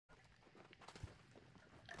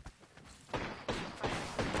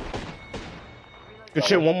Good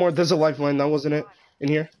shit, one more. There's a lifeline, that wasn't it. In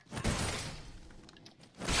here.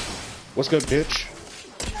 What's good, bitch?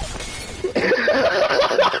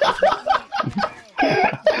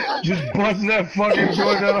 Just bust that fucking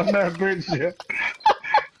joint out on that bitch, yeah.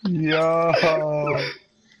 Yo.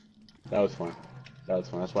 That was fun. That was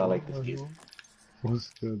fun. That's why I like this game. What's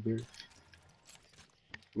good, dude?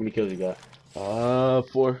 How many kills you got?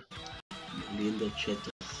 4. Lindo chetos.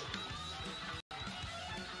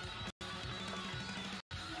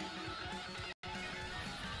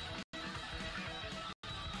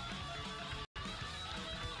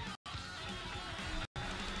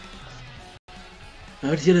 A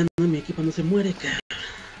ver si mi equipo no se muere, cabrón.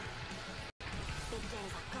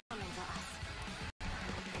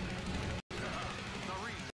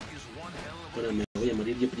 Ahora me voy a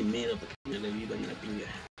morir yo primero para que me revivan la pinga.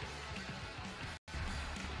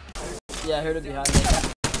 Yeah, I heard it behind me.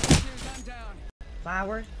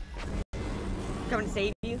 Flower. Coming to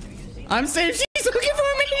save you. I'm safe. She's looking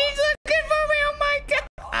for me. She's looking for me. Oh my god.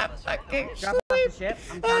 I'm fucking Drop off the ship.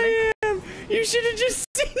 I'm coming. I am. You should have just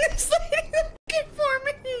seen this lady looking for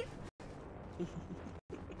me.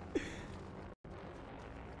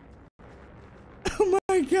 Oh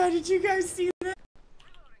my god, did you guys see that?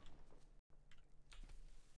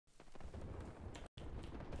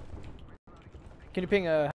 Can you ping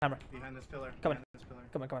a hammer? Behind this pillar. Come on. This pillar.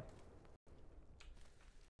 Come on, come on.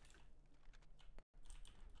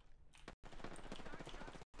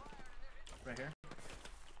 Right here.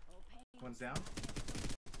 One's down.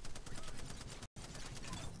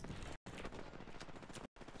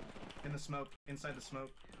 In the smoke. Inside the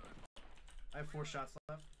smoke. I have 4 shots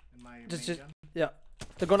left in my main gun. Yeah.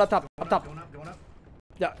 They're going up top. Up top. Going up. Going up.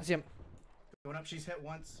 Yeah, I see him. Going up. She's hit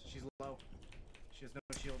once. She's low. She has no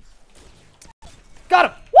shields. Got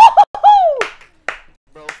him! Woohoo!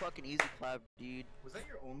 Bro, fucking easy clap, dude. Was that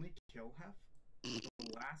your only kill, Hef? The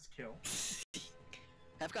last kill?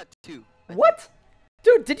 Hef got 2. What?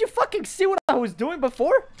 Dude, did you fucking see what I was doing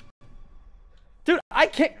before? Dude, I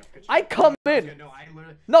can't. I come in.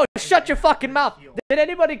 No, shut your fucking mouth. Did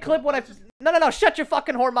anybody clip what I? No. Shut your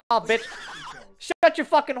fucking whore mouth, bitch. Shut your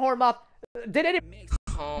fucking whore mouth. Did any?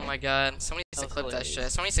 Oh my god. Someone needs to clip that shit.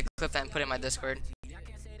 Someone needs to clip that and put it in my Discord.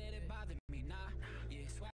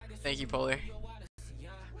 Thank you, Polar.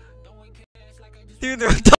 Dude, they're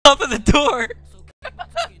on top of the door.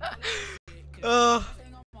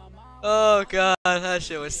 Oh god, that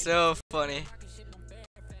shit was so funny.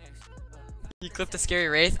 You clipped the scary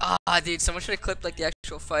wraith? Ah, dude, someone should have clipped like the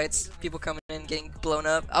actual fights. People coming in, getting blown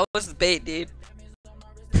up. I was the bait, dude.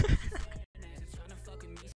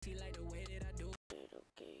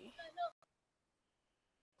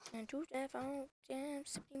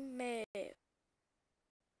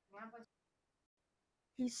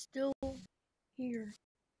 He's still here.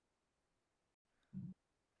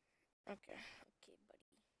 Okay, buddy.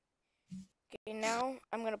 Okay, now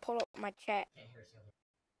I'm gonna pull up my chat.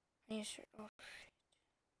 Yes, sir. Oh,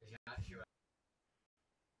 shit.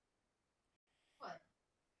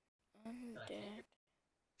 I'm dead.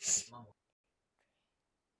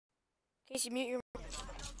 Casey, mute your.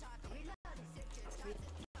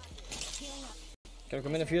 Kan du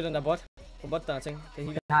komme ind og fyre den der bot? På bot der ting. Det er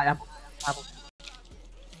helt. Ja.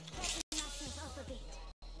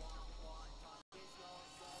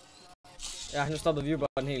 Ja, nu stoppede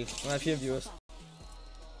viewbotten helt. Nu har jeg 4 viewers.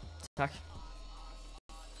 Tak.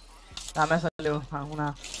 Der er masser af liv. Ja, hun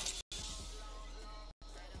er.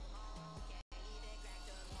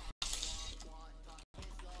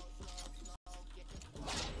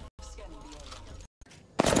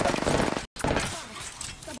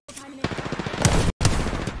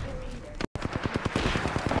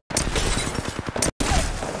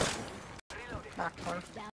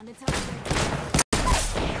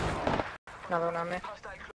 Another one on me.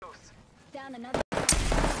 Down another.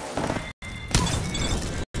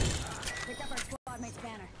 Picked up our squad mate's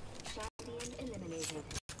banner. Champion eliminated.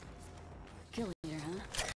 Kill leader,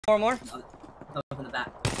 huh? More. Up in the back.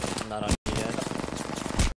 I'm not on you yet.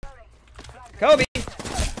 Kobe!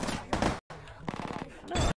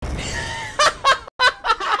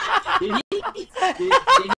 Did he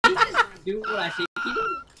just do what I think he did?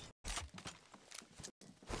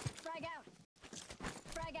 Frag out.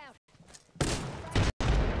 Frag out.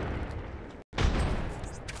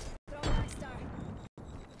 Throw my star.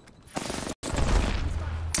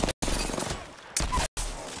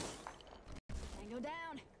 Tango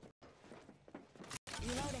down.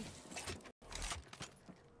 Reloading.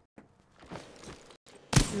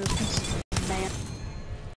 Man.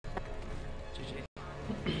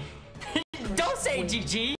 Don't say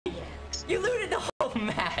GG! You looted the whole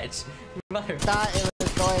match! Mother. Thought it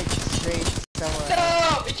was going straight somewhere.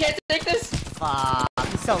 I take this? Fuck,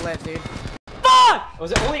 he's so lit, dude. Fuck!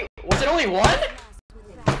 Was it only one?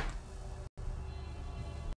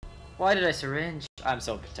 Why did I syringe? I'm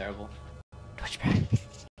so terrible.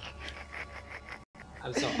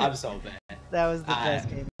 I'm so bad. That was the best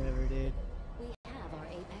game ever, dude.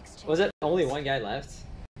 Was it only one guy left?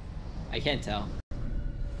 I can't tell.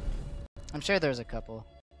 I'm sure there's a couple.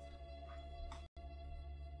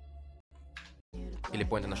 Или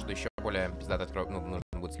поинты на что-то еще более пиздато открою. Ну, нужно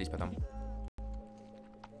будет слить потом.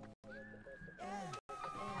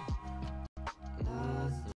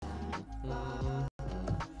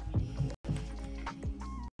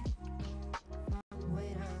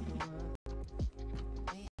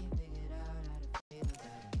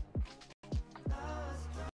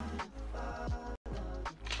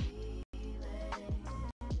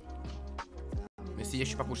 Если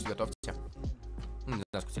есть еще покушать, готовьте. Ну, не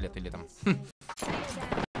знаю, сколько лет или там.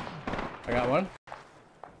 I got one.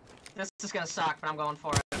 This is gonna suck, but I'm going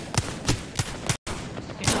for it.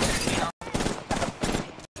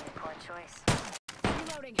 Poor choice.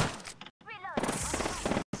 Reloading.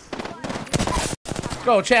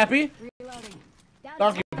 Go, Chappie. Reloading.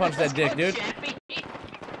 Donkey punch that dick, dude.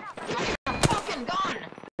 Fucking gone.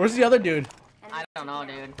 Where's the other dude? I don't know,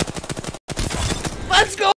 dude.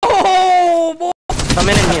 Let's go, boy. Come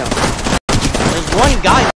in here. There's one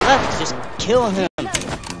guy left. Just kill him.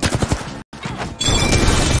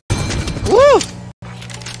 Woo!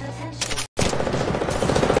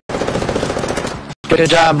 Good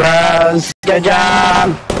job, bros. Good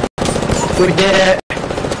job. We did it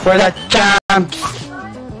for the champ.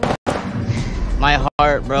 My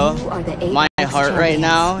heart, bro. My heart right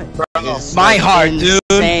now. Is my heart, dude.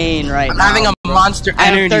 Insane right now. I'm having a monster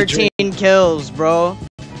energy. I have 13 kills, bro.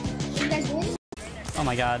 Oh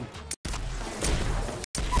my god.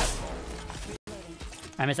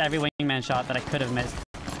 I missed every wingman shot that I could have missed.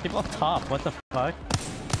 People up top, what the fuck?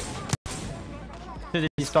 Dude,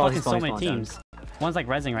 there's fucking so many teams. One's like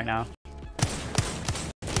rezzing right now.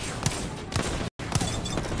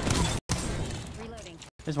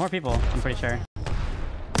 There's more people, I'm pretty sure.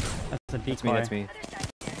 That's a decoy. That's me.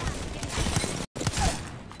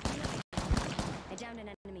 I downed an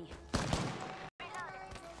enemy.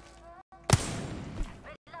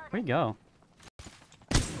 Where'd he go?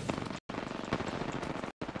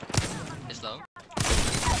 It's low.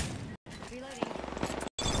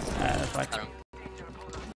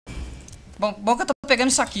 Bom que eu tô pegando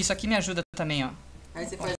isso aqui me ajuda também, ó. Aí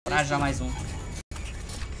você faz Pra já mais um.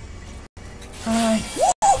 Ai.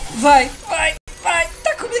 Vai!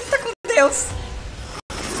 Tá comigo, tá com Deus!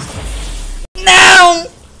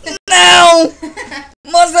 Não! Não!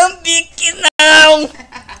 Moçambique, não!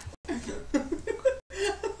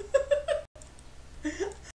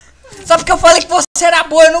 Só porque eu falei que você era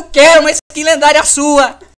boa, eu não quero uma skin lendária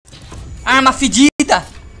sua! Arma fedida!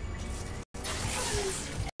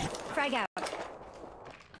 Frag out.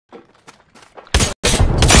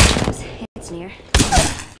 It's near.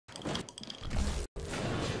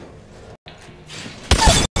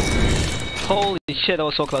 Holy shit, that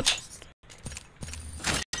was so clutch.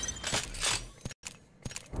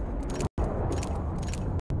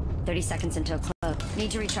 "30 seconds until close.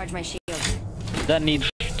 Need to recharge my shield." That needs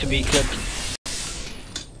to be clipped.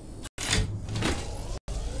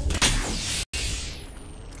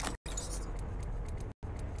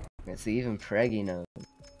 See, even Preggy knows.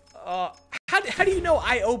 How do you know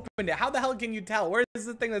I opened it? How the hell can you tell? Where is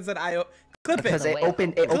the thing that said I clip it? Because it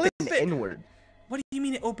opened inward. What do you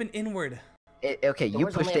mean it opened inward? Okay, you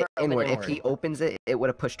pushed it inward. If he opens it, it would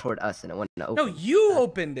have pushed toward us and it wouldn't have opened. No, you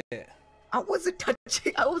opened it. I wasn't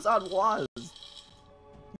touching. I was on Waz.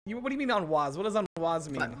 What do you mean on Waz? What does on Waz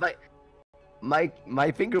mean?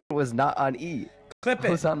 My finger was not on E. Clip it.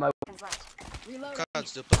 It was on my.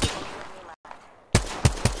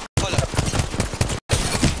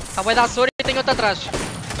 Acabou de dar soro e tem outro atrás.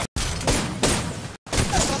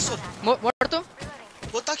 Morto?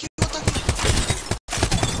 Botar aqui.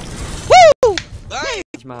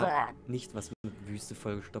 Manchmal nicht, was mit Wüste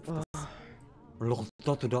vollgestopft ist. Loch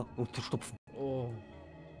da unterstopfen. Oh.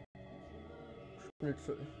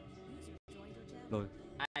 Schnitzel. Lol.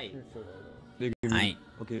 Ei. Ei.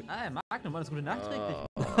 Okay. Ah, Magnum, alles gute nachträglich.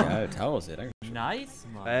 Ja, Taurus, ja, danke schön. Nice,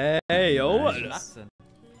 Mann. Hey, yo, alles.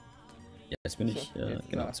 Ja, jetzt bin ich,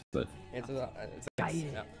 genau, 12. Jetzt ist er,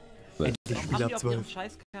 Geil. Ja. Warum haben die auf ihrem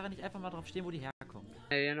Scheißkarre nicht einfach mal drauf stehen, wo die herkommen?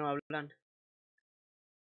 Ya no hablan.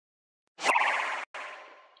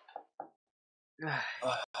 Mira,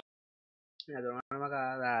 tu hermano me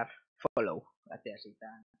acaba de dar follow. Gracias,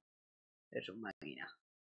 es un máquina.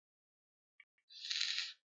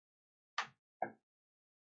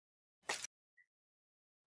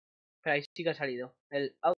 Pero ahí sí que ha salido.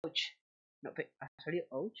 El ouch. No, ¿ha salido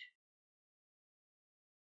ouch?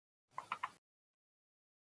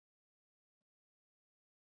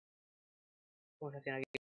 ¿Cómo se tiene aquí?